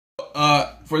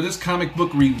for this comic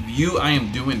book review, I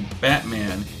am doing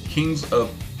Batman Kings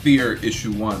of Fear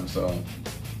issue 1. So,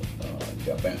 you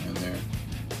got Batman there.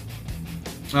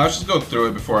 Now, let's just go through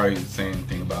it before I say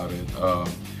anything about it.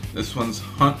 This one's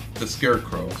Hunt the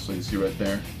Scarecrow. So you see right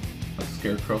there, Hunt the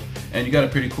Scarecrow, and you got a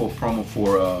pretty cool promo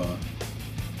for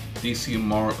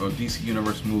DC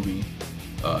Universe movie,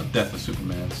 Death of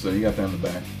Superman. So you got that in the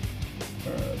back.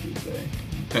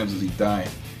 Times does he die?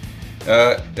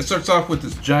 It starts off with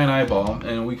this giant eyeball,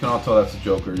 and we can all tell that's the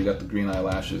Joker. You got the green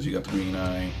eyelashes, you got the green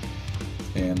eye,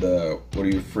 and what are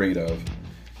you afraid of?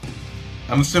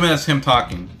 I'm assuming that's him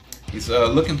talking. He's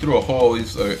looking through a hole.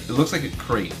 It looks like a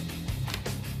crate.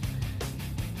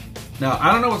 Now,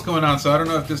 I don't know what's going on, so I don't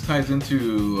know if this ties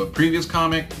into a previous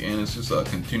comic and it's just a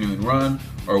continuing run,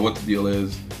 or what the deal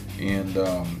is. And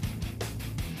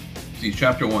see,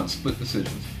 Chapter 1, Split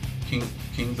Decisions,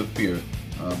 Kings of Fear,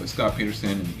 by Scott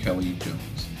Peterson and Kelly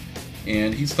Jones.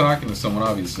 And he's talking to someone,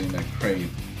 obviously, in that crate.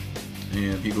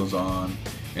 And he goes on,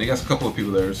 and he got a couple of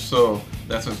people there. So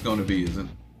that's what it's going to be, isn't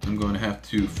it? I'm going to have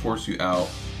to force you out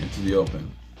into the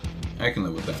open. I can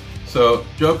live with that. So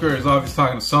Joker is obviously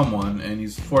talking to someone, and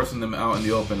he's forcing them out in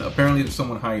the open. Apparently there's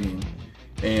someone hiding,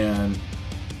 and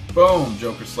boom,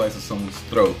 Joker slices someone's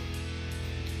throat.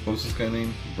 What was this guy's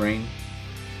name? Brain?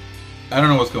 I don't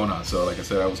know what's going on. So like I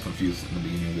said, I was confused in the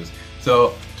beginning of this.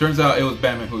 So turns out it was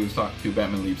Batman who he was talking to.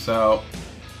 Batman leaps out,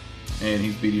 and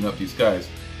he's beating up these guys.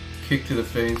 Kick to the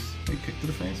face. Wait, kick to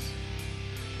the face?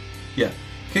 Yeah.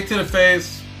 Kick to the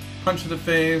face, punch to the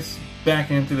face,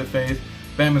 backhand to the face.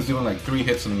 Batman's doing like 3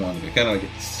 hits in one. Kind of like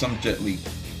some Jet Li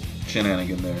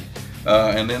shenanigan there.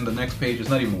 And then the next page is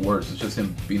not even worse. It's just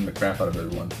him beating the crap out of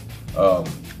everyone.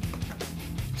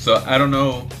 So I don't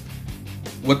know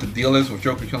what the deal is with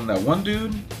Joker killing that one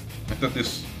dude. I thought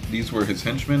these were his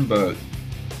henchmen, but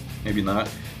maybe not.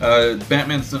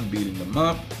 Batman's done beating them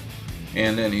up,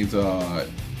 and then he's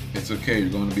it's okay, you're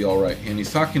going to be alright. And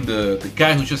he's talking to the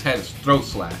guy who just had his throat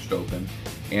slashed open.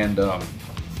 And,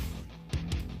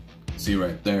 see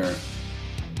right there.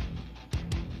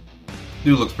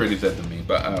 Dude looks pretty dead to me,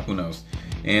 but who knows.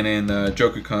 And then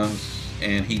Joker comes,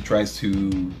 and he tries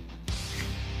to,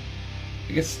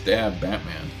 I guess, stab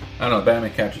Batman. I don't know,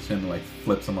 Batman catches him and like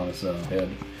flips him on his head.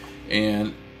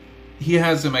 And he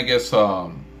has him, I guess,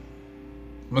 I'm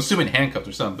assuming handcuffed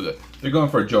or something, but they're going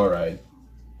for a joyride.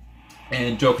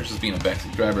 And Joker's just being a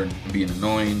backseat driver and being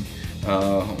annoying.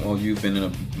 Well, you've been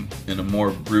in a more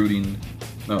brooding,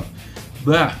 no,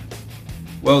 blah.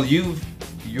 Well,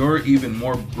 you're even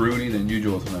more broody than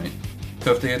usual tonight.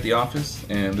 Tough day at the office,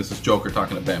 and this is Joker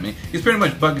talking to Batman. He's pretty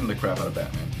much bugging the crap out of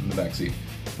Batman in the backseat.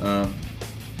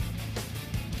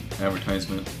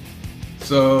 Advertisement.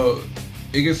 So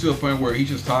it gets to a point where he's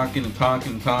just talking and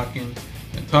talking and talking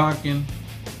and talking,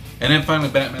 and then finally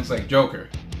Batman's like, Joker,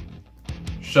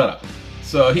 shut up.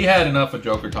 So he had enough of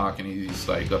Joker talking. He's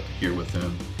like up here with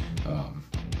him.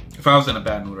 If I was in a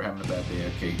bad mood or having a bad day,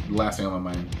 okay, the last thing on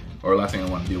my mind, or last thing I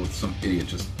want to deal with, some idiot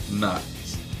just not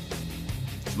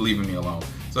leaving me alone.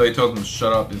 So he told him to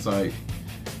shut up. He's like,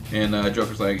 and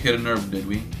Joker's like, hit a nerve, did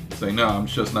we? He's like, no, I'm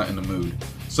just not in the mood.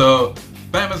 So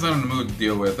Batman's not in the mood to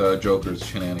deal with Joker's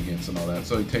shenanigans and all that.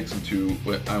 So he takes him to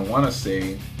what I want to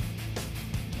say,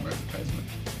 more advertisement,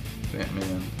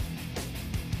 Batman,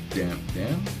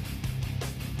 damn.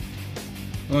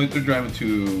 Well, they're driving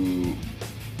to,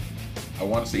 I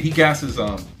want to say, he gasses,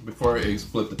 before I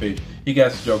split the page, he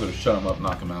gasses Joker to shut him up,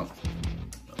 knock him out.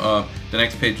 The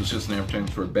next page was just an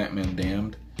advertisement for Batman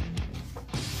Damned.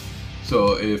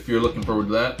 So if you're looking forward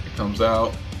to that, it comes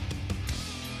out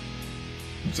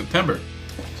in September.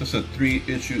 It's just a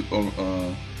 3-issue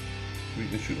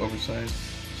oversized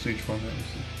stage format.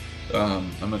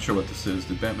 I'm not sure what this is.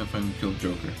 Did Batman finally kill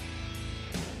Joker?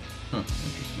 Huh,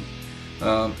 interesting.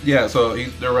 Yeah, so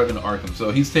they're arriving to Arkham.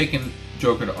 So he's taking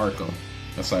Joker to Arkham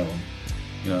Asylum.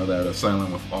 You know, that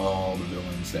asylum with all the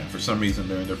villains that for some reason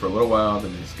they're in there for a little while,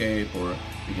 then they escape, or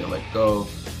they get let go.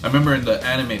 I remember in the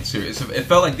animated series, it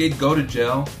felt like they'd go to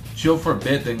jail, chill for a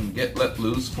bit, then get let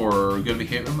loose for good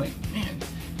behavior. I'm like, man,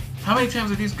 how many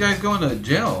times are these guys going to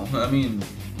jail? I mean,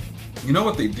 you know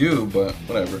what they do, but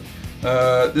whatever.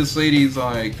 This lady's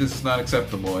like, this is not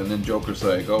acceptable, and then Joker's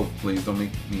like, oh, please don't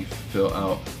make me fill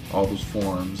out all those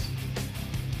forms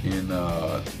in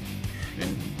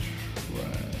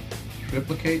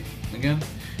triplicate again.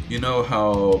 You know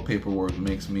how paperwork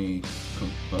makes me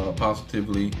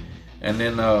positively. And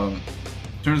then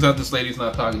turns out this lady's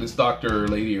not talking, this doctor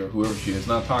lady or whoever she is,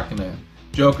 not talking to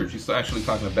Joker. She's actually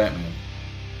talking to Batman.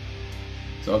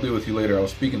 So I'll deal with you later. I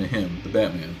was speaking to him, the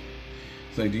Batman.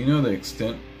 It's like, do you know the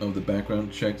extent of the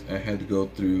background checks I had to go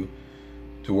through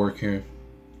to work here?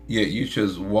 Yeah, you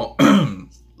just walk.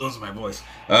 Losing my voice.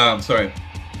 Sorry.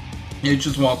 You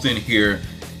just walked in here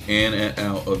and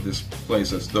out of this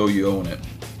place as though you own it.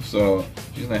 So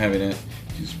she's not having it.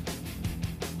 She's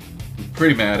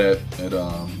pretty mad at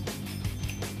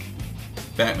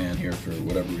Batman here for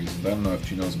whatever reasons. I don't know if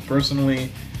she knows him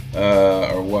personally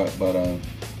or what, but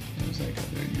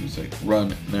it's like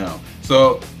run now.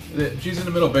 So she's in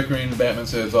the middle of bickering. Batman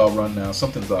says, "I'll run now.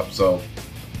 Something's up." So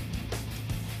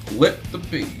flip the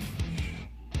page.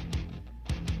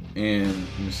 And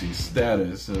let me see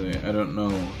status. I don't know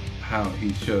how.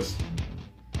 It's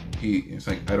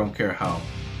like I don't care how,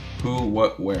 who,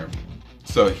 what, where.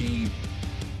 So he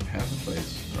has a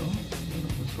place. Oh,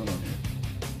 what's going on here?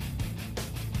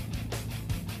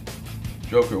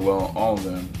 Joker. Well, all of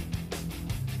them.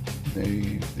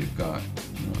 They've got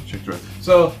check the rest.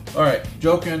 So all right,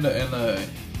 Joker and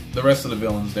the rest of the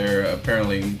villains there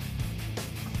apparently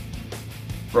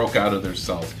broke out of their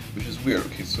cells, which is weird.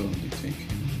 Okay, so they take him.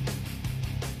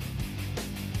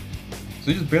 So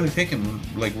they just barely take him,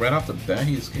 like, right off the bat,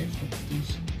 he escapes.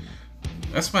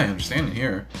 That's my understanding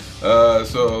here.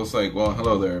 So it's like, well,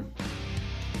 hello there.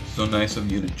 So nice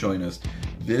of you to join us.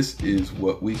 This is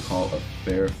what we call a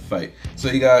fair fight.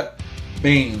 So you got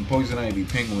Bane, Poison Ivy,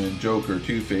 Penguin, Joker,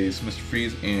 Two-Face, Mr.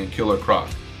 Freeze, and Killer Croc.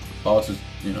 All just,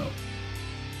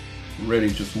 ready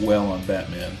to just wail on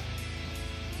Batman.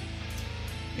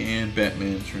 And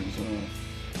Batman turns off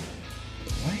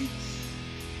the lights.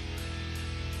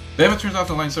 Batman turns off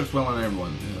the light and starts wailing on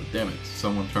everyone. Damn it,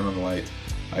 someone turn on the lights.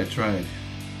 I tried,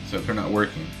 so they're not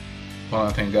working.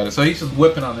 Valentine got it. So he's just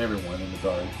whipping on everyone in the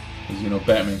dark. Because,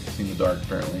 Batman can see in the dark,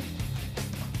 apparently.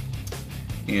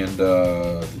 And,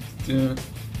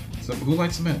 so who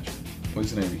lights the match?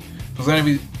 Poison Ivy. Poison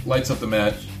Ivy lights up the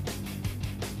match.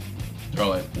 They're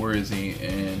all like, where is he?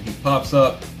 And he pops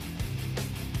up.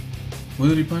 Who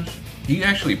did he punch? He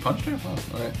actually punched her? Oh,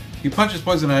 alright. He punches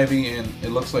Poison Ivy, and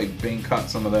it looks like Bane caught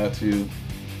some of that, too.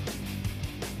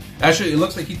 Actually, it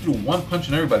looks like he threw one punch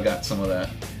and everybody got some of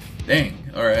that. Dang.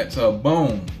 Alright, so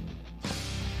boom.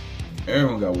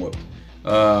 Everyone got whooped.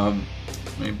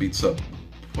 Bane beats up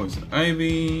Poison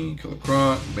Ivy, Killer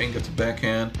Croc, Bane gets a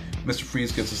backhand, Mr.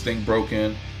 Freeze gets his thing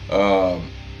broken.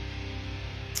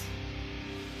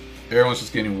 Everyone's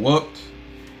just getting whooped,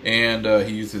 and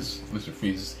he uses Mr.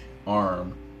 Freeze's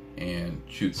arm and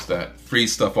shoots that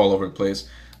freeze stuff all over the place.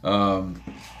 It's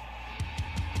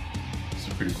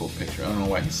a pretty cool picture. I don't know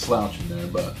why he's slouching there,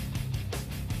 but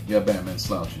yeah, Batman's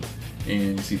slouching.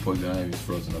 And you see Poison Ivy's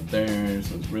frozen up there,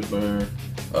 so it's Riddler,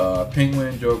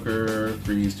 Penguin, Joker,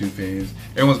 Freeze, Two-Face.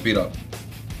 Everyone's beat up.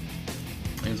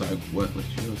 And he's like, what?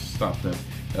 You stop them.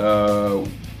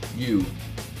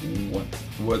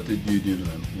 What did you do to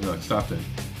them? You're like, stop them.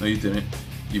 No, you didn't.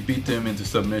 You beat them into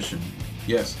submission.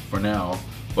 Yes, for now.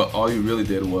 But all you really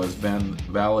did was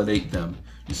validate them.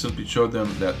 You simply showed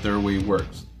them that their way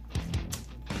works.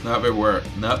 Not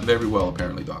very well,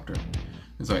 apparently, Doctor.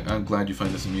 It's like, I'm glad you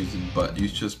find this amusing, but you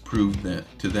just proved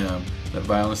to them that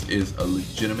violence is a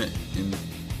legitimate,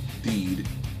 indeed,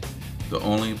 the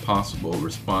only possible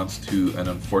response to an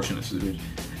unfortunate situation.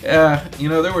 Yeah, they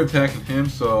were attacking him,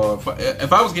 so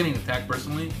if I was getting attacked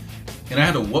personally, and I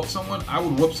had to whoop someone, I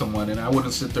would whoop someone, and I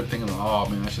wouldn't sit there thinking, oh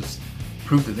man, I should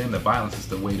prove to them that violence is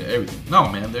the way to everything. No,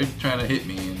 man, they're trying to hit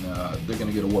me, and they're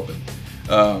gonna get a whooping.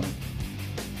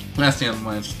 Last thing on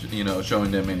my mind,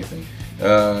 showing them anything.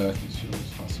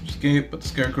 Hostage escape, but the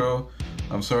Scarecrow.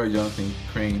 I'm sorry, Jonathan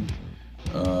Crane.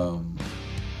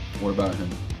 What about him?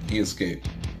 He escaped,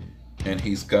 and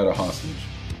he's got a hostage.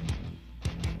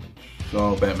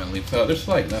 So Batman leaps out. There's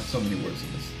like not so many words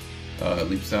in this.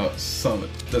 Leaps out.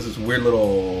 Does this weird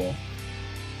little,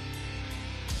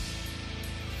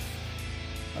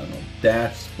 I don't know,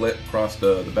 dash split across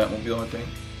the Batmobile, I think.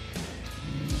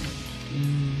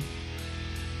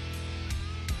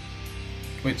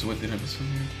 Wait, so what did happen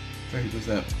here? Sorry, he does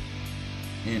that.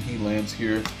 And he lands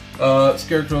here.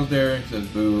 Scarecrow's there. He says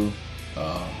boo.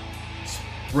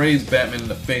 Sprays Batman in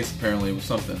the face apparently with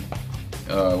something.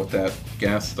 With that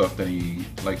gas stuff that he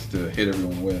likes to hit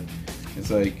everyone with. It's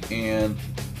like, and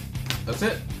that's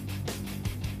it.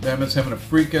 Batman's having a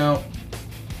freak out.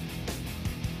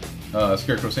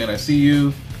 Scarecrow saying, I see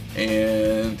you.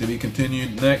 And to be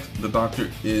continued next, the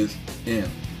Doctor is in.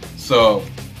 So,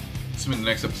 assuming the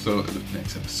next episode, the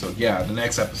next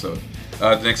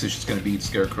issue is going to be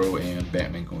Scarecrow and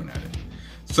Batman going at it.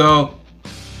 So,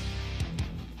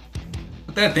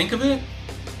 with that, think of it.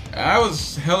 I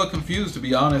was hella confused, to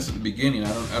be honest, at the beginning.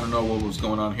 I don't know what was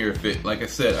going on here. If it, like I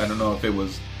said, I don't know if it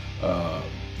was a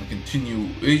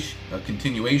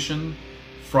continuation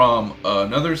from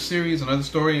another series, another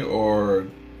story, or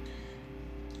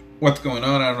what's going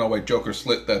on. I don't know why Joker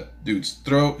slit that dude's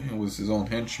throat. It was his own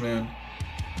henchman.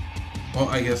 Well,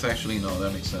 I guess actually, no,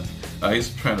 that makes sense.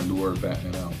 He's trying to lure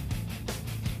Batman out.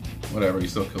 Whatever, he's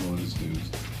still killing his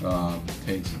dudes.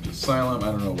 Takes him to Asylum.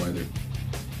 I don't know why they're...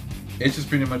 It just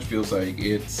pretty much feels like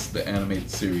it's the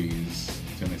animated series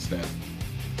to an extent.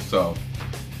 So,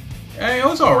 it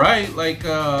was alright. Like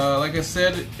I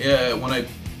said, when I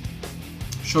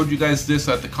showed you guys this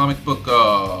at the comic book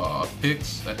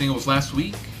picks, I think it was last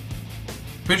week.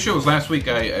 Pretty sure it was last week.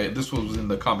 This was in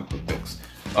the comic book picks.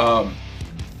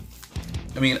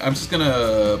 I mean, I'm just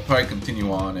gonna probably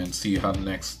continue on and see how the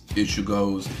next issue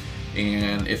goes.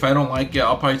 And if I don't like it,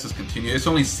 I'll probably just continue. It's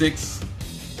only 6.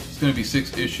 It's gonna be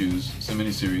 6 issues. It's a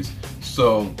miniseries.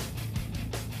 So,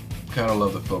 gotta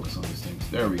love the focus on these things.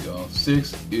 There we go.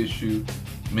 6-issue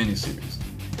miniseries.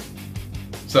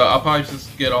 So I'll probably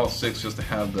just get all 6 just to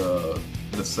have the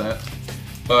set.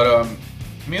 But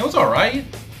I mean, it was all right.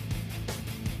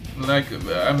 Like,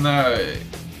 I'm not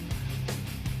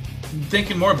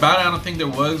thinking more about it. I don't think there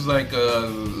was like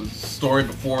a story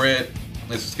before it.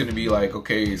 It's just gonna be like,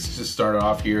 okay, it's just started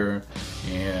off here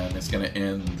and it's gonna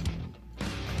end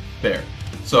there.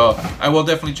 So I will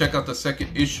definitely check out the 2nd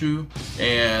issue,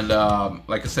 and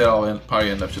like I said, I'll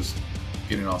probably end up just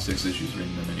getting all 6 issues,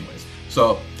 reading them anyways.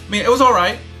 So I mean, it was all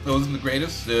right. It wasn't the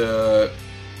greatest.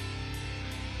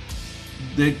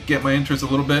 Did get my interest a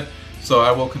little bit, so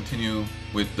I will continue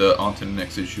with on to the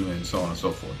next issue and so on and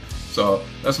so forth. So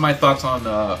that's my thoughts on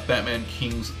Batman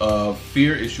Kings of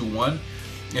Fear issue 1.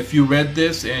 If you read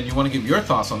this and you want to give your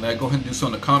thoughts on that, go ahead and do so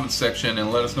in the comments section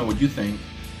and let us know what you think.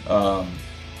 The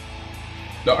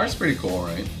art's pretty cool,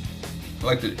 right? I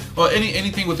like the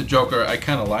anything with the Joker I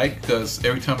kind of like, because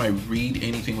every time I read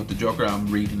anything with the Joker, I'm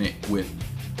reading it with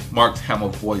Mark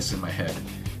Hamill's voice in my head.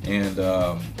 And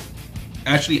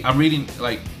actually, I'm reading,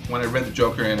 like, when I read the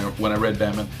Joker and when I read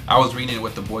Batman, I was reading it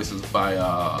with the voices by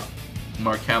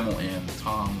Mark Hamill and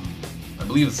Tom, I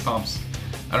believe it's Tom's,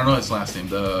 I don't know his last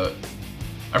name.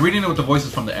 I'm reading it with the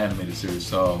voices from the animated series,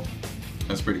 so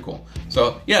that's pretty cool.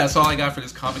 So yeah, that's all I got for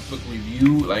this comic book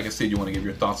review. Like I said, you want to give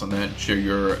your thoughts on that, share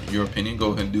your opinion, go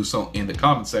ahead and do so in the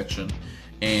comment section.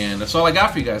 And that's all I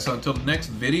got for you guys. So until the next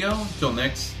video, until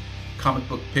next comic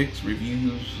book picks,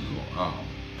 reviews,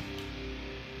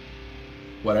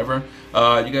 whatever,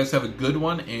 you guys have a good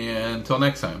one, and until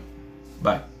next time,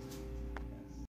 bye.